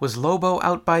 was Lobo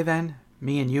out by then?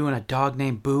 Me and You and a Dog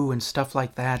Named Boo and stuff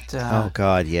like that. Oh,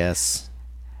 God, yes.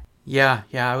 Yeah,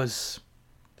 I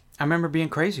remember being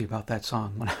crazy about that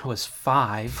song when I was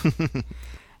 5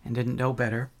 and didn't know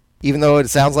better. Even though it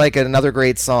sounds like another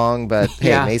great song, but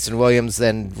yeah. Hey, Mason Williams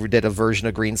then did a version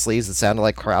of Green Sleeves that sounded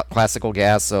like Classical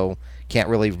Gas, so can't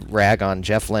really rag on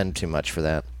Jeff Lynne too much for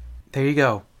that. There you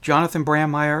go. Jonathan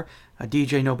Brandmeier, a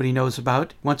DJ nobody knows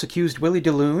about, once accused Willie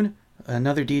DeLune,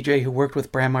 another DJ who worked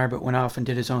with Brandmeier but went off and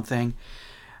did his own thing.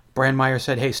 Brandmeier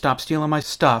said, hey, stop stealing my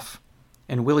stuff.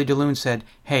 And Willie DeLune said,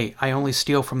 hey, I only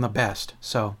steal from the best.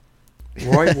 So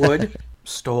Roy Wood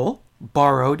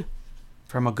borrowed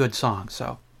from a good song.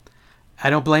 So I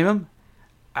don't blame him.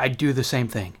 I'd do the same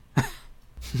thing.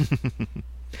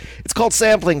 It's called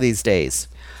sampling these days.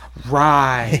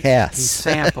 Right. Yes. He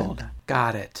sampled.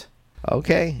 Got it.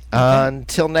 Okay.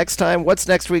 Until next time, what's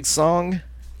next week's song?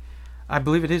 I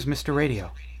believe it is Mr.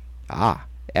 Radio. Ah,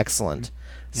 excellent.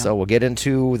 Yep. So we'll get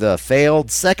into the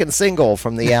failed second single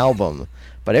from the album.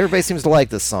 But everybody seems to like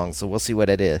this song, so we'll see what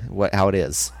it is, how it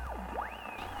is.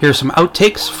 Here's some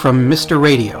outtakes from Mr.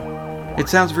 Radio. It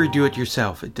sounds very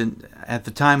do-it-yourself. It didn't, at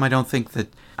the time, I don't think that...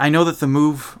 I know that the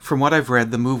Move, from what I've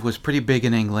read, the Move was pretty big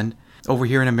in England. Over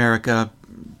here in America,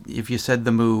 if you said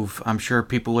the Move, I'm sure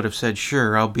people would have said,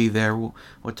 sure, I'll be there.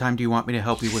 What time do you want me to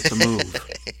help you with the Move?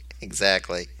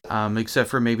 Exactly. Except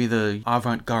for maybe the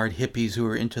avant-garde hippies who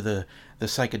are into the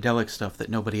psychedelic stuff that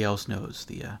nobody else knows,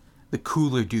 the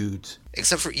cooler dudes.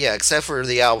 Except for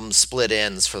the album Split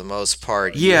Ends, for the most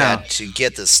part. Yeah. You had to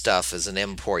get this stuff as an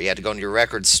import. You had to go into your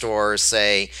record store,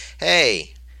 say,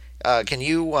 hey, can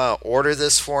you order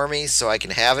this for me so I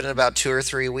can have it in about 2 or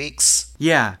 3 weeks?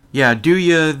 Yeah.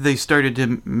 They started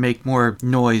to make more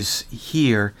noise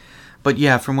here. But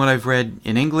yeah, from what I've read,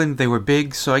 in England, they were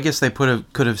big, so I guess they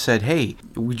could have said, hey,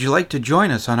 would you like to join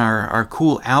us on our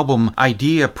cool album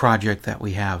idea project that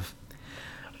we have?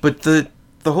 But the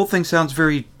whole thing sounds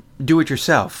very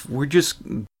do-it-yourself. We're just...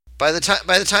 By the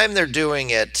time they're doing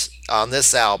it, on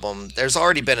this album, there's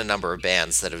already been a number of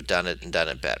bands that have done it and done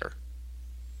it better.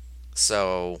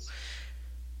 So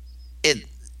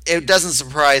it doesn't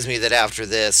surprise me that after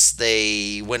this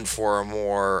they went for a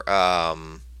more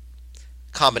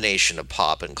combination of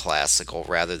pop and classical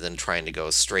rather than trying to go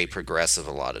straight progressive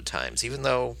a lot of times. Even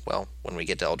though, well, when we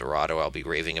get to El Dorado, I'll be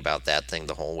raving about that thing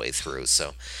the whole way through.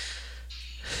 So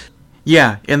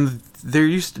yeah, and there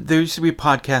used to be a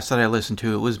podcast that I listened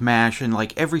to. It was MASH, and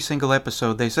like every single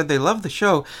episode, they said they loved the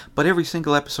show, but every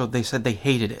single episode they said they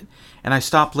hated it. And I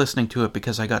stopped listening to it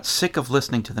because I got sick of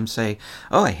listening to them say,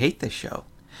 "Oh, I hate this show."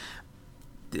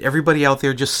 Everybody out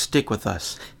there, just stick with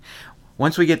us.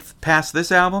 Once we get past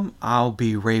this album, I'll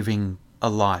be raving a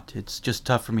lot. It's just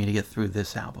tough for me to get through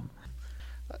this album.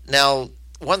 Now,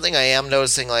 one thing I am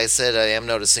noticing, like I said, I am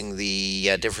noticing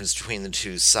the difference between the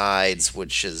two sides,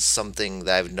 which is something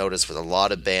that I've noticed with a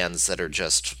lot of bands that are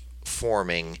just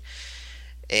forming.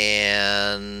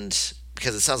 And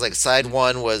because it sounds like side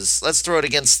one was, let's throw it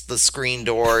against the screen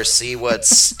door, see what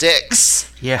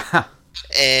sticks. Yeah.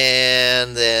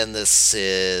 And then this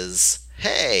is,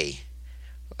 hey,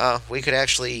 we could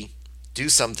actually do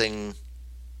something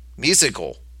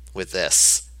musical with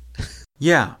this.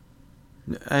 Yeah.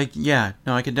 I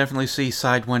can definitely see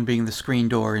side one being the screen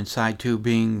door and side two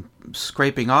being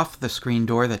scraping off the screen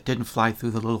door that didn't fly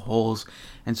through the little holes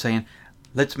and saying,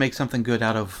 let's make something good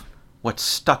out of what's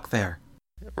stuck there.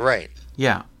 Right.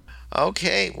 Yeah.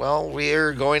 Okay, well,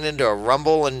 we're going into a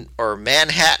Rumble or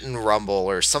Manhattan Rumble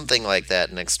or something like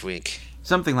that next week.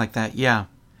 Something like that, yeah.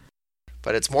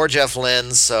 But it's more Jeff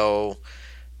Lynne, so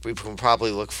we can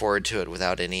probably look forward to it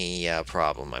without any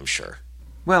problem, I'm sure.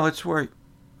 Well,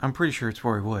 I'm pretty sure it's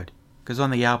Roy Wood. Because on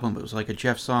the album, it was like a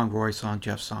Jeff song, Roy song,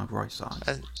 Jeff song, Roy song.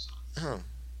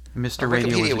 Mr.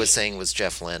 Radio Wikipedia was saying was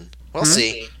Jeff Lynne. We'll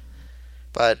see.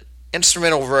 But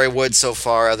instrumental Roy Wood so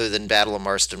far, other than Battle of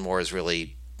Marston Moor, has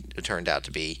really turned out to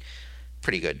be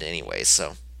pretty good anyway,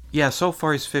 so. Yeah, so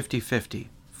far he's 50-50.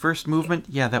 First movement,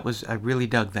 yeah, I really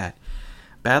dug that.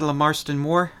 Battle of Marston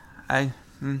Moor,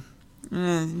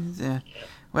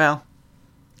 well,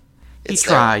 he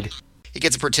tried. He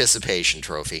gets a participation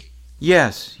trophy.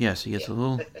 Yes, he gets a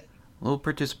little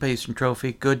participation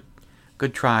trophy. Good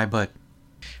try, but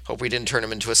hope we didn't turn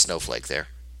him into a snowflake there.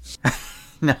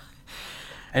 No,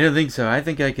 I don't think so. I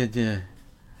think I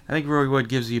think Roy Wood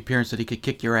gives the appearance that he could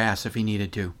kick your ass if he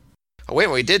needed to. Oh, wait,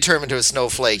 we did turn him into a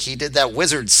snowflake. He did that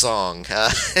wizard song.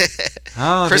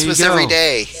 Christmas every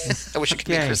day. I wish it could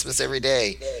be Christmas every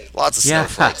day. Lots of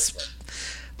snowflakes.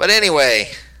 But anyway,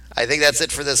 I think that's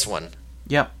it for this one.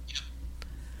 Yep.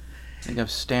 I think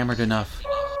I've stammered enough.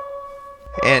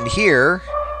 And here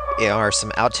are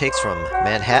some outtakes from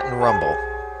Manhattan Rumble.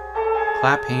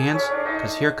 Clap hands,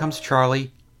 because here comes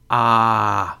Charlie.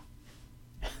 Ah.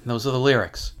 Those are the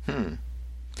lyrics.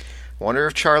 Wonder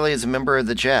if Charlie is a member of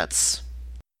the Jets.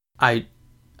 I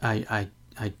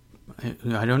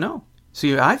don't know.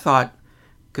 See, I thought,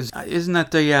 because isn't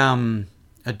that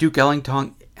a Duke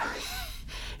Ellington?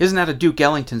 Isn't that a Duke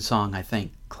Ellington song? I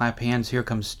think. Clap hands. Here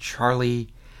comes Charlie.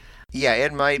 Yeah,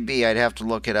 it might be. I'd have to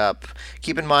look it up.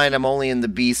 Keep in mind, I'm only in the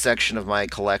B section of my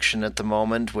collection at the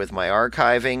moment with my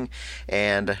archiving,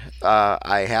 and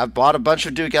I have bought a bunch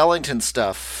of Duke Ellington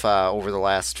stuff over the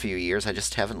last few years. I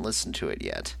just haven't listened to it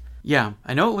yet. Yeah,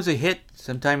 I know it was a hit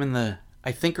sometime in the,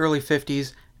 I think, early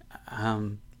 50s.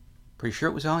 Pretty sure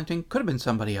it was Ellington. Could have been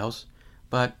somebody else,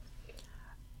 but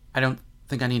I don't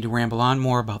think I need to ramble on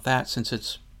more about that since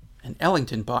it's an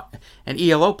an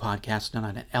ELO podcast, not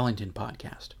an Ellington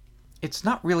podcast. It's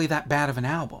not really that bad of an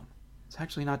album. It's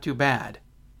actually not too bad.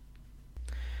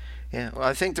 Yeah, well,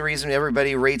 I think the reason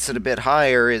everybody rates it a bit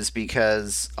higher is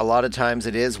because a lot of times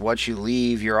it is what you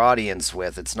leave your audience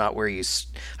with. It's not where you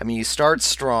start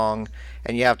strong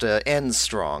and you have to end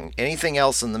strong. Anything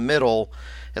else in the middle,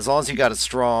 as long as you got a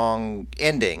strong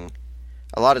ending,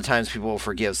 a lot of times people will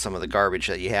forgive some of the garbage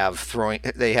that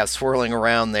they have swirling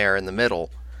around there in the middle.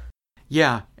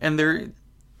 Yeah, and they're...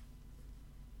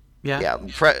 Yeah,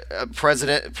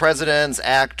 presidents,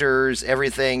 actors,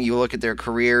 everything. You look at their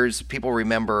careers. People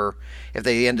remember, if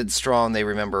they ended strong, they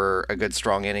remember a good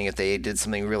strong ending. If they did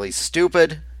something really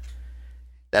stupid,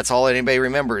 that's all anybody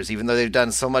remembers. Even though they've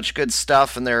done so much good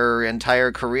stuff in their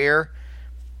entire career,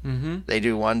 they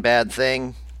do one bad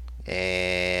thing,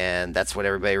 and that's what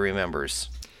everybody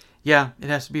remembers. Yeah, it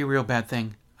has to be a real bad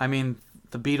thing. I mean,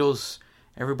 the Beatles,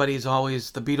 the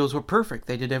Beatles were perfect.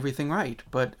 They did everything right.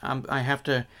 But I have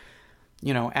to...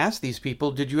 ask these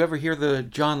people, did you ever hear the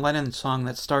John Lennon song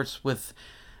that starts with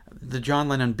the John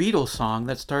Lennon Beatles song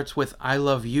that starts with I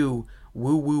love you,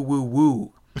 woo, woo, woo,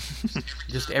 woo?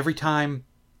 Just every time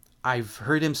I've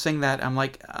heard him sing that, I'm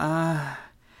like,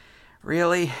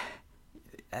 Really?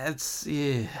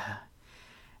 Yeah.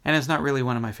 And it's not really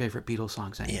one of my favorite Beatles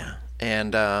songs anyway. Yeah,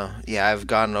 and I've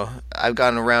gone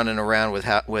around and around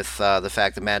with the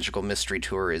fact that Magical Mystery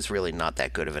Tour is really not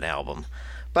that good of an album.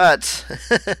 But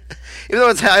even though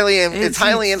it's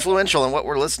highly influential in what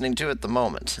we're listening to at the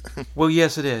moment. Well,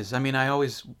 yes, it is. I mean, I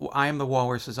Am the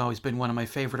Walrus has always been one of my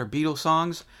favorite Beatles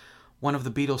songs. One of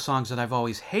the Beatles songs that I've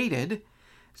always hated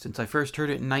since I first heard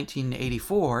it in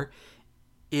 1984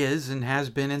 is and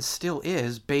has been and still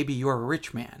is Baby You're a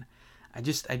Rich Man. I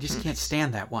just can't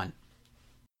stand that one.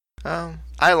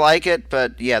 I like it,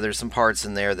 but yeah, there's some parts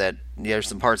in there that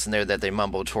they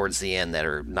mumble towards the end that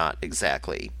are not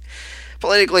exactly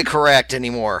politically correct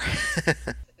anymore.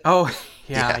 Oh,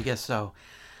 yeah, I guess so.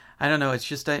 I don't know. It's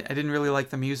just I didn't really like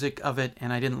the music of it,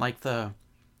 and I didn't like the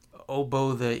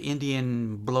oboe, the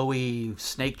Indian blowy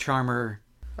snake charmer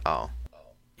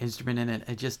instrument in it.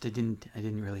 I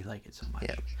didn't really like it so much.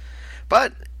 Yeah,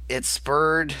 but it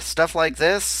spurred stuff like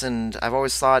this, and I've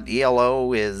always thought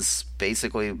ELO is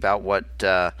basically about what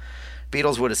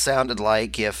Beatles would have sounded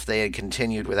like if they had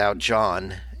continued without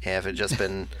John, if it had just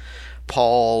been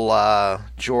Paul,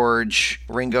 George,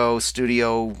 Ringo,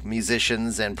 studio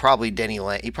musicians, and probably Denny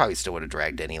Lane. He probably still would have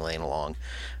dragged Denny Lane along,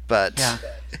 but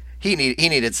he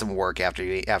needed some work after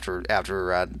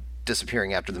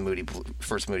disappearing after the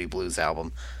first Moody Blues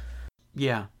album.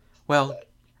 Yeah, well.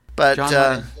 But,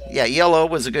 ELO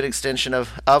was a good extension of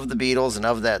the Beatles and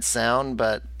of that sound,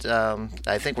 but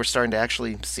I think we're starting to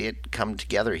actually see it come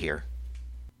together here.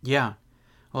 Yeah.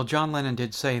 Well, John Lennon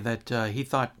did say that he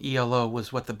thought ELO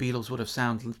was what the Beatles would have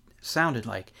sounded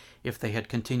like if they had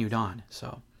continued on.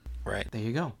 So, right. There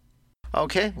you go.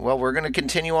 Okay, well, we're going to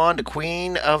continue on to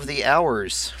Queen of the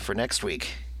Hours for next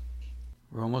week.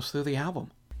 We're almost through the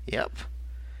album. Yep.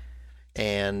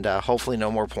 And hopefully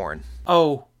no more porn.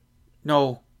 Oh,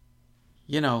 no.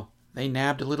 You know, they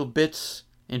nabbed little bits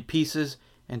and pieces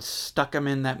and stuck them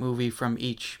in that movie from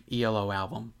each ELO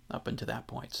album up until that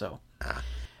point. So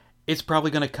it's probably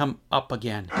going to come up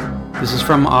again. This is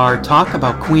from our talk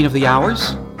about Queen of the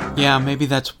Hours. Yeah, maybe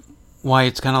that's why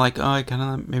it's kind of like, I kind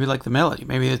of maybe like the melody.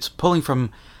 Maybe it's pulling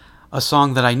from a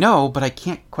song that I know, but I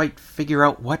can't quite figure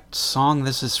out what song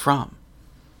this is from.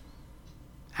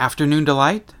 Afternoon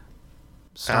Delight?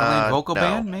 Starland Vocal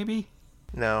Band, maybe?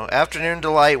 No, Afternoon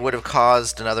Delight would have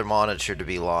caused another monitor to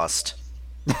be lost.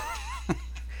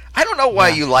 I don't know why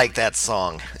you like that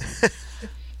song.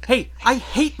 Hey, I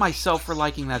hate myself for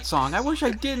liking that song. I wish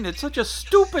I didn't. It's such a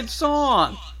stupid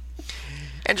song.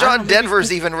 And John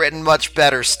Denver's even written much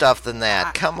better stuff than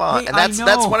that. Come on. And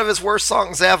that's one of his worst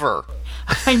songs ever.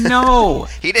 I know.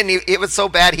 It was so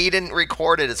bad he didn't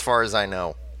record it as far as I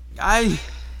know. I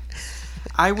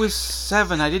was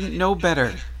 7. I didn't know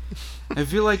better. I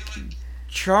feel like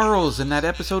Charles in that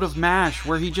episode of MASH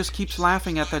where he just keeps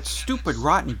laughing at that stupid,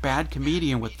 rotten, bad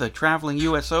comedian with the traveling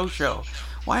USO show.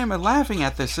 Why am I laughing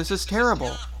at this? This is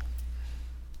terrible.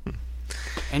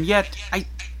 And yet,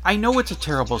 I know it's a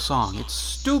terrible song. It's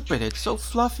stupid. It's so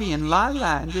fluffy and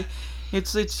la-la. And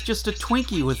it's just a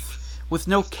Twinkie with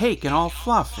no cake and all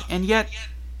fluff. And yet,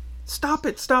 stop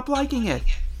it. Stop liking it.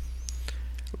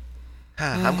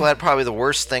 I'm glad probably the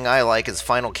worst thing I like is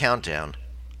Final Countdown.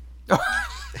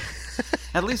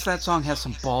 At least that song has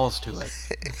some balls to it.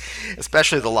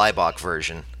 Especially the Leibach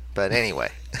version. But anyway,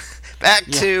 back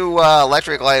to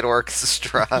Electric Light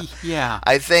Orchestra. Yeah.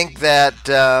 I think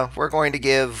that we're going to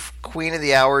give Queen of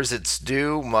the Hours its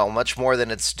due, well, much more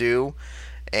than its due,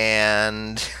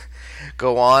 and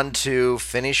go on to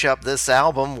finish up this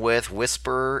album with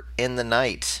Whisper in the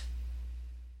Night.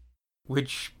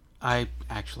 Which I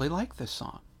actually like that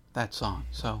song,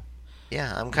 so...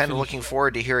 Yeah, I'm kind of looking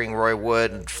forward to hearing Roy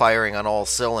Wood firing on all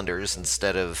cylinders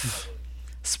instead of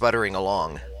sputtering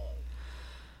along.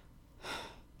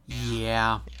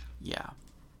 Yeah.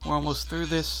 We're almost through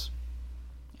this,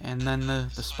 and then the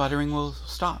sputtering will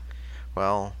stop.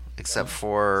 Well, except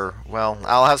for,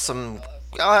 I'll have some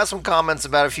comments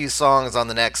about a few songs on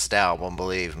the next album,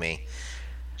 believe me.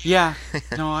 Yeah,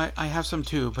 no, I have some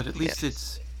too, but at least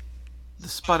the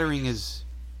sputtering is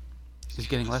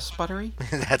getting less sputtery.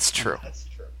 That's true.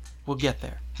 We'll get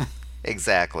there.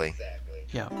 Exactly.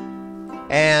 Yeah.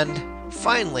 And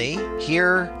finally,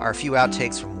 here are a few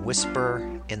outtakes from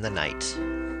Whisper in the Night.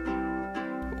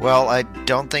 Well, I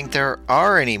don't think there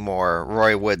are any more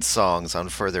Roy Wood songs on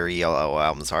further ELO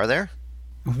albums, are there?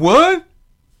 What?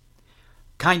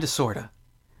 Kinda, sorta.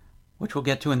 Which we'll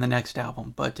get to in the next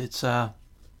album, but it's,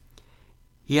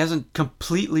 he hasn't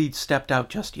completely stepped out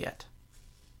just yet.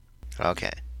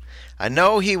 Okay. I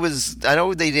know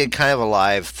they did kind of a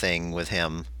live thing with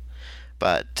him,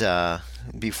 but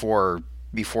before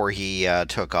before he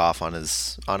took off on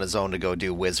his own to go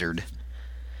do Wizard.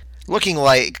 Looking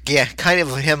like, kind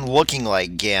of him looking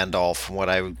like Gandalf, from what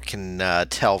I can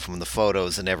tell from the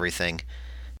photos and everything.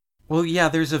 Well, yeah,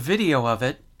 there's a video of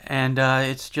it, and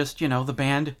it's just, the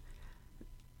band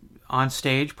on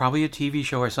stage, probably a TV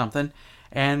show or something,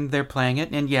 and they're playing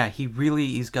it, and yeah,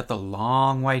 he's got the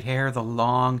long white hair, the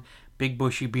long, big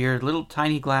bushy beard, little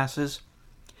tiny glasses.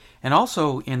 And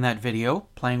also in that video,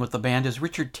 playing with the band, is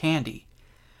Richard Tandy,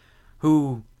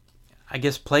 who, I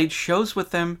guess, played shows with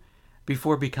them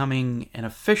before becoming an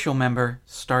official member,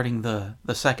 starting the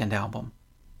second album.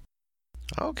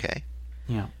 Okay.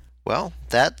 Yeah. Well,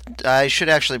 that I should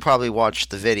actually probably watch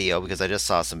the video, because I just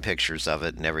saw some pictures of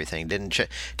it and everything. Didn't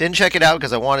check it out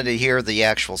because I wanted to hear the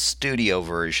actual studio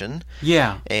version.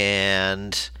 Yeah.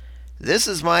 And this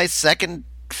is my second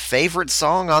favorite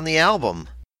song on the album.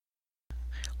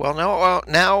 Well,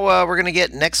 now we're going to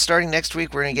get starting next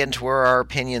week, we're going to get into where our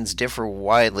opinions differ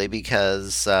widely,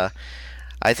 because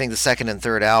I think the second and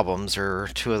third albums are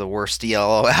two of the worst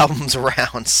ELO albums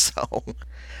around. So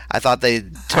I thought they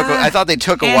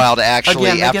took a while to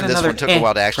actually, after this one, took a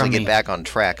while to actually get back on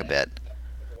track a bit.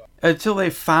 Until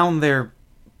they found their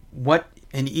what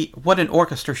an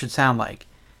orchestra should sound like,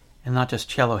 and not just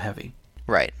cello heavy.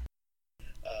 Right.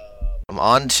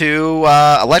 On to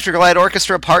Electric Light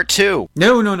Orchestra Part 2.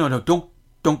 No, don't.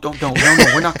 No,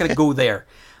 we're not going to go there.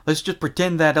 Let's just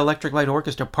pretend that Electric Light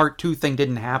Orchestra Part 2 thing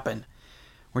didn't happen.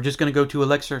 We're just going to go to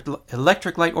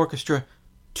Electric Light Orchestra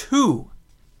 2,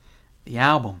 the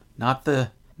album, not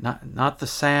the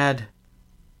sad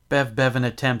Bev Bevan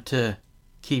attempt to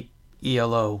keep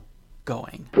ELO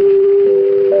going.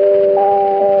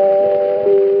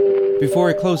 Before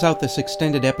I close out this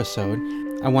extended episode,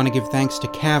 I want to give thanks to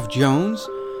Cav Jones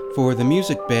for the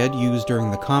music bed used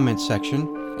during the comments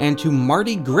section, and to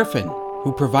Marty Griffin,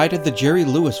 who provided the Jerry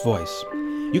Lewis voice.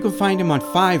 You can find him on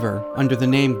Fiverr under the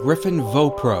name Griffin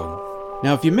Vopro.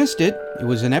 Now, if you missed it, it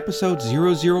was in episode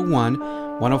 001,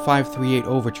 10538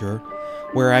 Overture,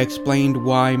 where I explained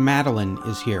why Madeline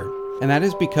is here. And that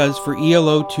is because for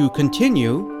ELO to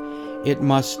continue, it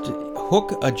must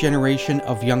hook a generation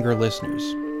of younger listeners.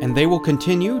 And they will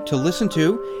continue to listen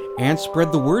to and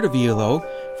spread the word of ELO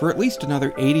for at least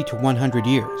another 80 to 100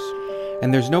 years.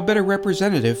 And there's no better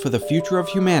representative for the future of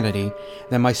humanity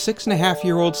than my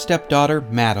 6.5-year-old stepdaughter,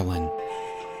 Madeline.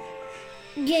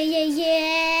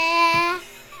 Yeah.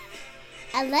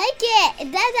 I like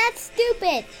it. That's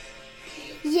stupid.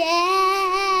 Yeah.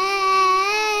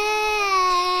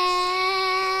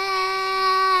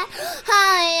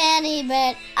 Hi, Annie,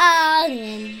 but all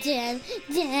in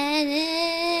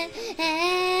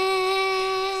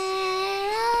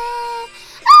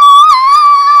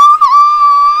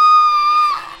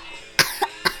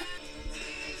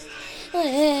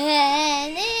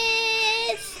when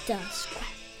it starts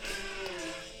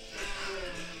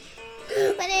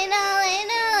when it all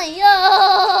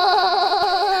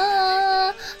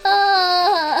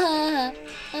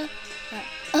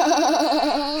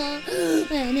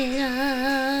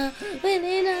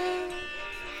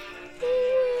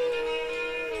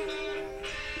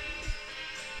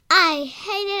I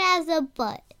hate it as a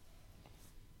butt.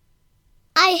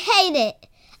 I hate it.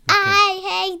 Okay. I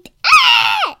hate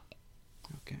it.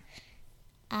 Okay.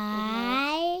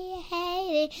 I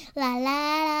hate it. La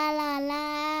la la la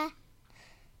la.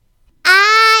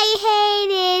 I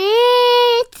hated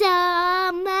it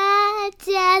so much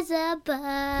as a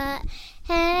butt.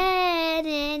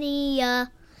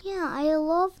 Yeah, I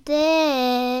loved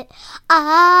it.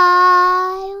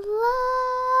 I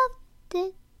loved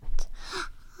it.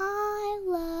 I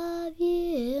love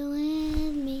you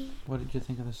and me. What did you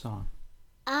think of the song?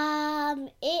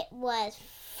 It was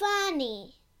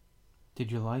funny.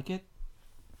 Did you like it?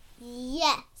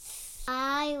 Yes.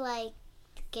 I liked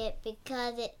it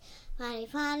because it's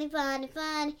funny.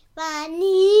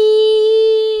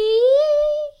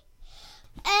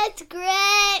 It's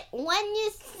great when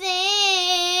you sing.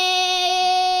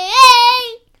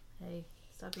 Hey,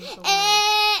 stop being so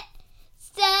loud.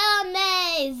 It's so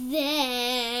amazing.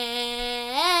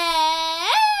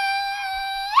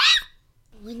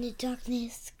 When the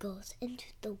darkness goes into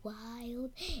the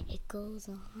wild, it goes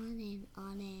on and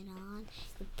on and on.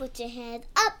 You put your hands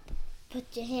up,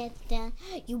 put your hands down,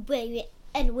 you wave it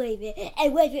and wave it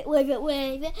and wave it, wave it,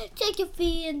 wave it. Take your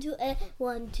feet into it.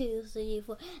 1, 2, 3,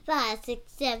 4, 5,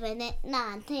 6, 7, 8,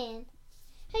 9, 10.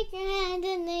 Take your hands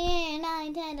in the air.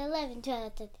 9, 10, 11,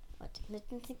 12, 13, 14,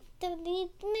 15, 16, 17,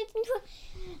 18, 19,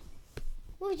 20.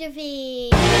 Move your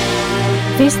feet.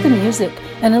 Face the Music,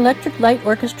 an Electric Light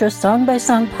Orchestra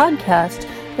song-by-song podcast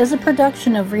is a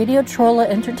production of Radio Trolla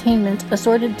Entertainment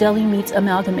Assorted Deli Meats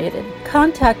Amalgamated.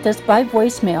 Contact us by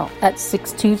voicemail at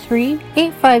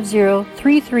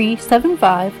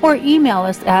 623-850-3375 or email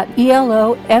us at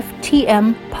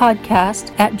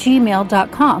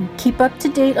eloftmpodcast@gmail.com. Keep up to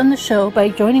date on the show by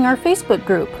joining our Facebook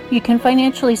group. You can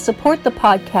financially support the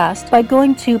podcast by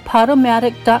going to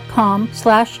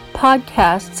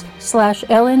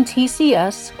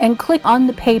podomatic.com/podcasts/LNTCS and click on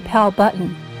the PayPal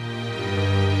button.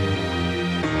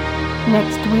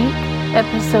 Next week,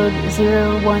 episode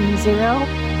 010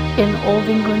 in Old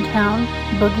England Town,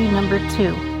 Boogie number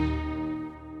 2.